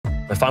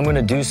If I'm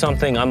gonna do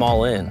something, I'm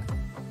all in.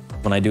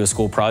 When I do a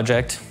school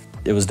project,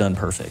 it was done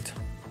perfect.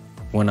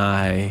 When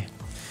I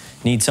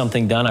need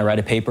something done, I write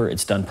a paper,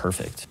 it's done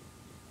perfect.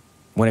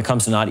 When it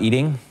comes to not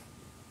eating,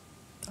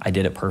 I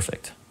did it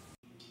perfect.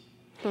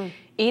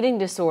 Eating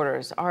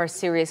disorders are a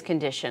serious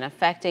condition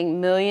affecting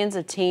millions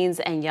of teens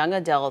and young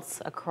adults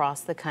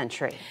across the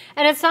country.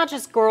 And it's not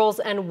just girls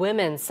and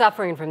women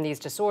suffering from these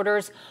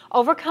disorders.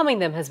 Overcoming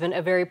them has been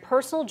a very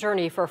personal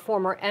journey for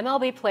former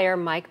MLB player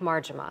Mike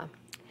Marjama.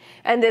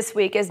 And this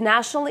week is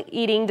National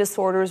Eating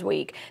Disorders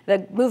Week.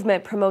 The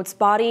movement promotes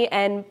body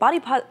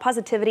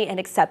positivity and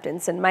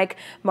acceptance. And Mike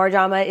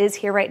Marjama is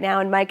here right now.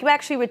 And Mike, you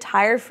actually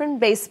retired from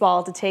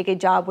baseball to take a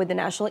job with the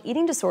National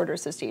Eating Disorder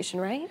Association,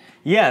 right?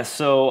 Yeah,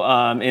 so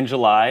in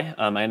July,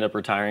 I ended up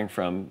retiring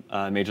from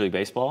Major League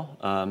Baseball.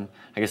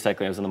 I guess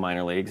technically I was in the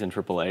minor leagues in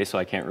AAA, so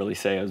I can't really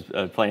say I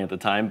was playing at the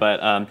time.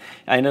 But I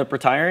ended up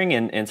retiring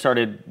and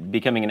started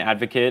becoming an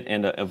advocate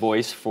and a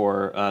voice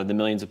for the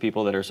millions of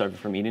people that are suffering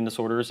from eating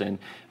disorders and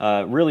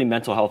really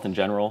mental health in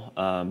general.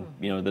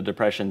 You know, the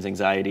depressions,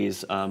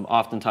 anxieties,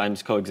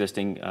 oftentimes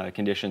coexisting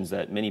conditions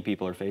that many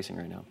people are facing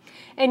right now.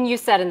 And you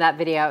said in that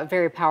video,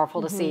 very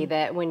powerful to see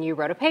that when you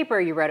wrote a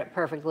paper, you wrote it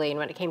perfectly. And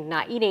when it came to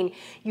not eating,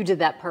 you did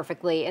that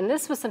perfectly. And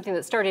this was something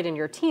that started in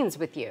your teens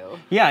with you.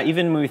 Yeah,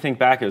 even when we think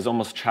back, it was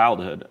almost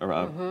childhood.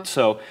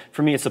 So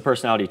for me, it's the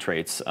personality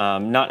traits.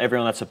 Not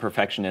everyone that's a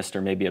perfectionist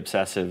or maybe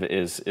obsessive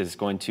is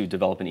going to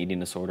develop an eating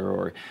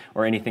disorder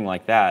or anything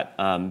like that.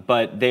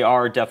 But they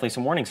are definitely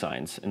some warning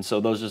signs. And so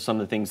those are some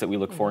of the things that we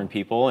look for in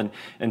people.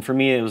 And for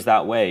me, it was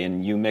that way.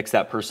 And you mix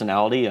that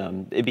personality,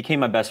 it became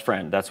my best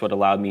friend. That's what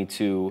allowed me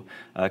to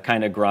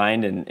kind of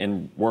grind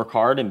and work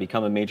hard and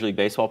become a Major League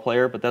Baseball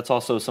player. But that's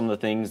also some of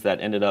the things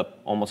that ended up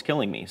almost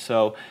killing me.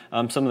 So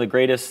some of the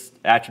greatest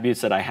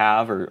attributes that I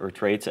have or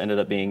traits ended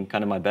up being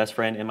kind of my best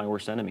friend and my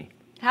worst enemy.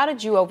 How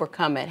did you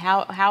overcome it?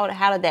 How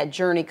did that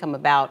journey come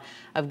about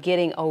of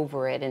getting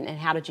over it, and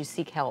how did you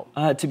seek help?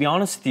 To be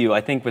honest with you, I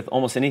think with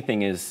almost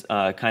anything is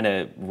kind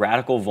of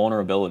radical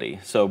vulnerability.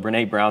 So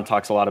Brene Brown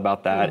talks a lot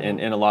about that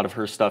in a lot of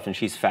her stuff, and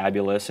she's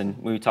fabulous. And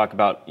when we talk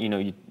about, you know,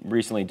 you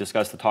recently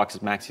discussed the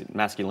toxic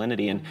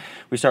masculinity, and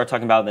we started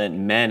talking about that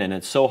in men, and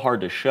it's so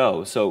hard to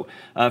show. So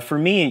for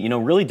me, you know,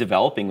 really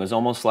developing was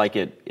almost like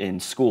it in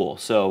school.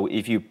 So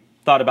if you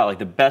thought about like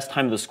the best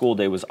time of the school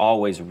day was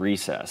always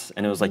recess,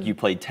 and it was like you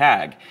played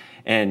tag,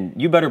 and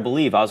you better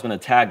believe I was going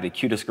to tag the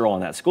cutest girl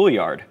in that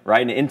schoolyard,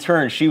 right? And in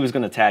turn, she was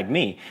going to tag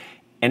me,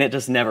 and it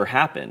just never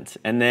happened.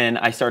 And then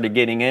I started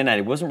getting in.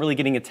 I wasn't really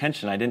getting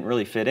attention. I didn't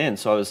really fit in.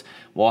 So I was,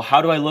 well,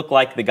 how do I look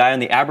like the guy on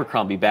the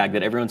Abercrombie bag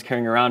that everyone's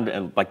carrying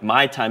around, like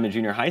my time in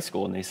junior high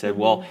school? And they said,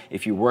 well,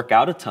 if you work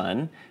out a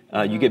ton,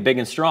 you get big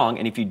and strong,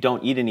 and if you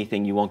don't eat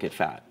anything, you won't get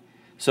fat.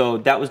 So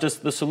that was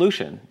just the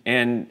solution.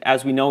 And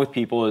as we know with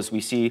people, is we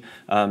see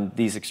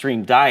these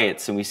extreme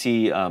diets and we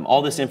see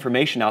all this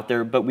information out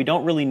there, but we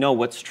don't really know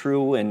what's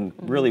true and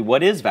really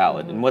what is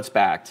valid and what's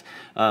backed.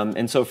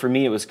 And so for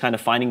me, it was kind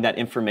of finding that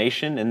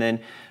information and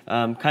then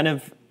kind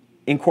of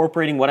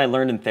incorporating what I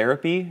learned in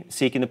therapy,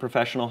 seeking the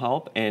professional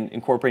help, and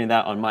incorporating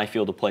that on my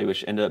field of play,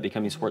 which ended up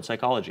becoming sports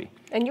psychology.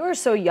 And you were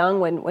so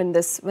young when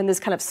this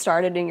kind of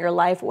started in your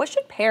life. What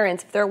should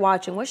parents, if they're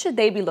watching, what should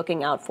they be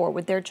looking out for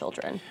with their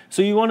children?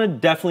 So you want to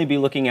definitely be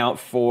looking out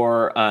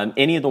for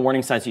any of the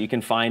warning signs that you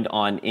can find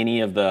on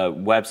any of the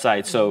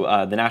websites. So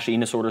the National Eating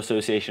Disorder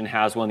Association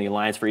has one. The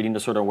Alliance for Eating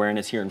Disorder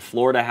Awareness here in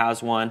Florida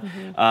has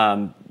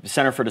one.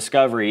 Center for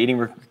Discovery,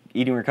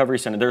 Eating Recovery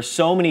Center. There's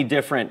so many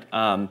different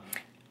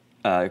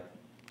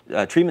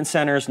treatment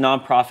centers,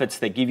 nonprofits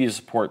that give you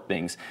support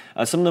things.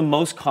 Some of the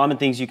most common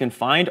things you can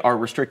find are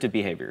restrictive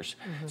behaviors.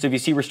 So if you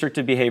see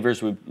restrictive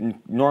behaviors, we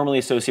normally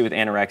associate with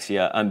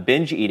anorexia.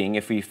 Binge eating,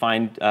 if we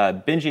find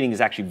binge eating is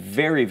actually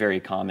very,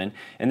 very common,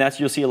 and that's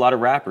you'll see a lot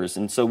of rappers.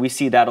 And so we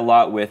see that a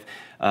lot with,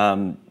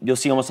 you'll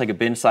see almost like a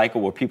binge cycle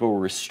where people will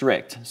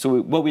restrict.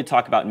 So what we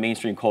talk about in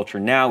mainstream culture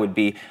now would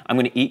be, I'm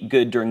going to eat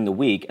good during the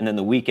week, and then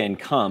the weekend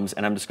comes,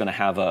 and I'm just going to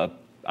have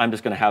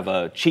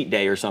a cheat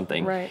day or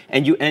something. Right.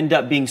 And you end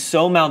up being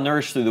so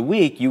malnourished through the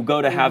week, you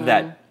go to have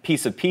that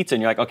piece of pizza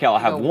and you're like, okay, I'll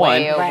have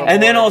one.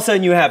 And then all of a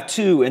sudden you have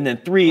two and then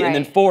three and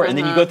then four and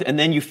then you go and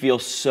then you feel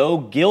so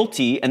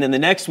guilty. And then the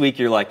next week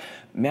you're like,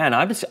 man,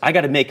 I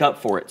got to make up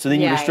for it. So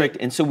then you restrict.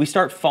 And so we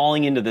start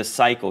falling into this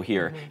cycle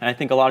here. And I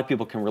think a lot of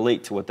people can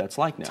relate to what that's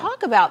like now.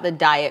 Talk about the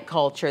diet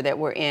culture that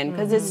we're in,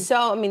 because it's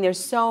so, I mean,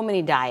 there's so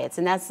many diets,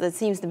 and that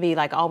seems to be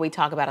like all we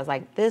talk about is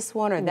like this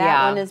one or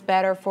that one is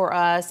better for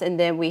us. And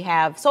then we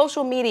have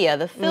social media,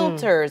 the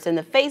filters and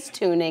the face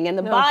tuning and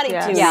the body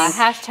tuning. Yeah,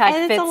 hashtag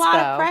and it's a lot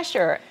of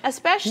pressure,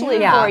 especially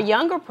for a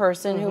younger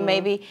person who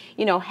maybe,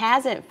 you know,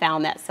 hasn't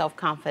found that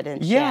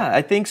self-confidence yet.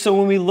 I think so.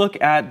 When we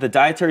look at the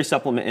dietary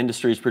supplement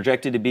industry is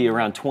projected to be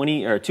around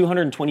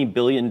 $220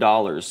 billion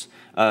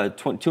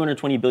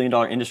 $220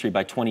 billion industry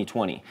by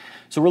 2020.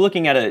 So we're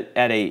looking at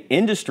a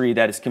industry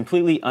that is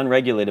completely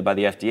unregulated by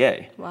the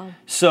FDA. Wow.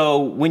 So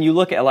when you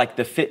look at like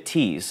the fit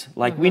teas,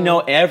 like we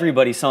know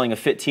everybody's selling a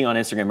fit tea on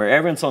Instagram, or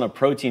everyone's selling a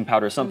protein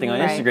powder or something on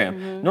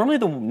Instagram. Normally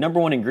the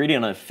 #1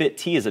 ingredient on a fit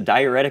tea is a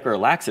diuretic or a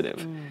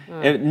laxative.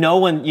 No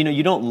one,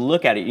 you don't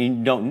look at it,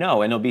 you don't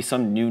know, and it'll be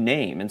some new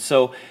name. And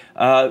so,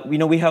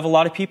 we have a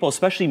lot of people,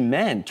 especially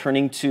men,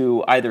 turning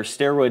to either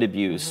steroid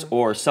abuse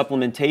or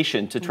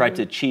supplementation to try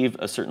to achieve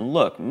a certain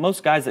look.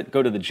 Most guys that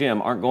go to the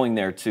gym aren't going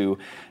there to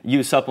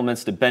use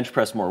supplements to bench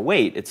press more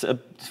weight. It's a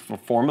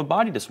form of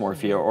body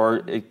dysmorphia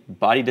or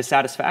body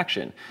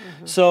dissatisfaction.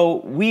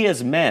 So we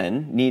as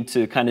men need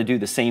to kind of do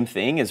the same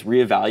thing as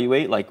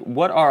reevaluate, like,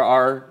 what are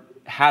our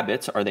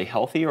habits? Are they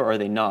healthy or are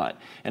they not?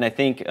 And I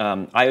think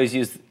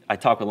I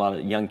talk with a lot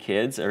of young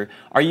kids.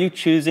 Are you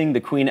choosing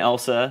the Queen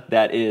Elsa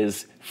that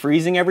is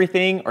freezing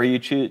everything, or are you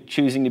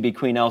choosing to be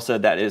Queen Elsa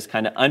that is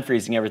kind of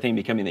unfreezing everything,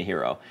 becoming the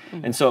hero?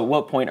 And so at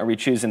what point are we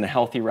choosing the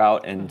healthy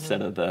route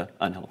instead of the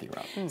unhealthy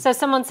route? So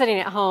someone sitting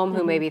at home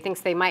who maybe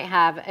thinks they might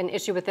have an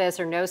issue with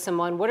this or knows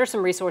someone, what are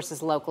some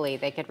resources locally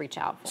they could reach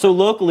out for? So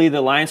locally, the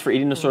Alliance for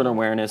Eating Disorder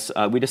Awareness,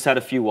 we just had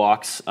a few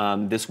walks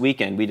this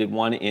weekend. We did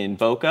one in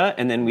Boca,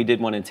 and then we did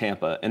one in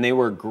Tampa, and they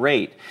were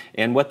great.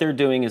 And what they're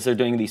doing is they're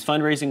doing these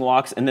fundraising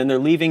walks, and then they're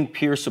leaving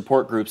peer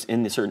support groups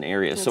in the certain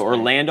areas. So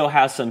Orlando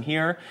has some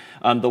here.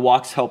 The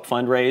walks help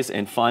fundraise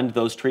and fund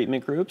those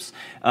treatment groups,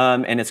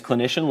 and it's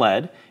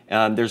clinician-led.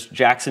 There's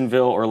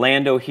Jacksonville,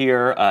 Orlando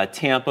here,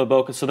 Tampa,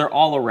 Boca, so they're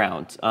all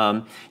around.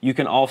 You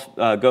can all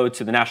go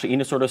to the National Eating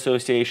Disorder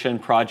Association,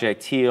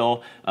 Project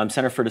HEAL,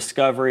 Center for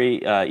Discovery,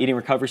 Eating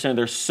Recovery Center.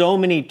 There's so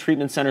many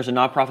treatment centers and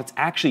nonprofits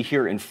actually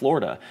here in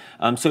Florida.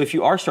 So if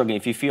you are struggling,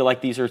 if you feel like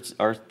these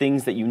are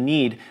things that you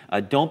need,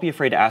 don't be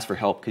afraid to ask for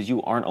help, because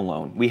you aren't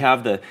alone. We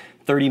have the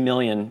 30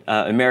 million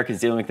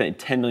Americans dealing with it,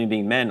 10 million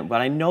being men.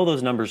 But I know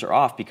those numbers are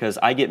off, because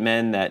I get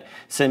men that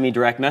send me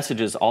direct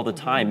messages all the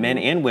time, men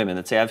and women,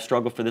 that say, I've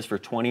struggled for this for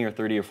 20 or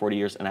 30 or 40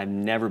 years, and I've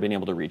never been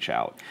able to reach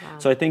out.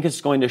 So I think it's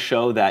going to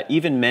show that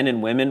even men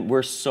and women,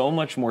 we're so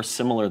much more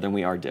similar than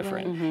we are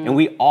different. And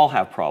we all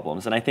have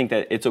problems. And I think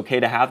that it's okay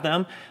to have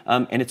them,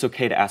 and it's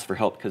okay to ask for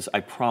help, because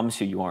I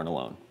promise you, you aren't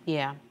alone.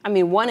 Yeah. I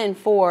mean, 1 in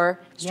 4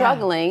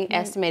 struggling,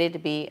 estimated to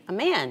be a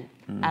man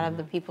out of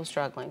the people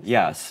struggling. So.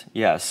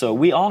 Yes. So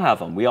we all have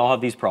them. We all have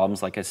these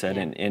problems, like I said,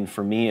 and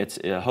for me, it's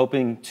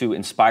hoping to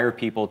inspire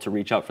people to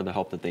reach out for the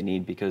help that they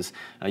need, because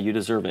you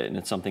deserve it, and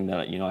it's something that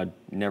I'd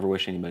never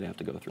wish anybody to have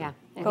to go through. Yeah,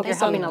 and you're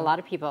helping a lot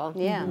of people.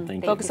 Yeah.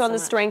 Thank you. Focus on the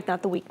strength,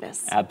 not the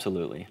weakness.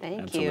 Absolutely. Thank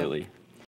you. Absolutely.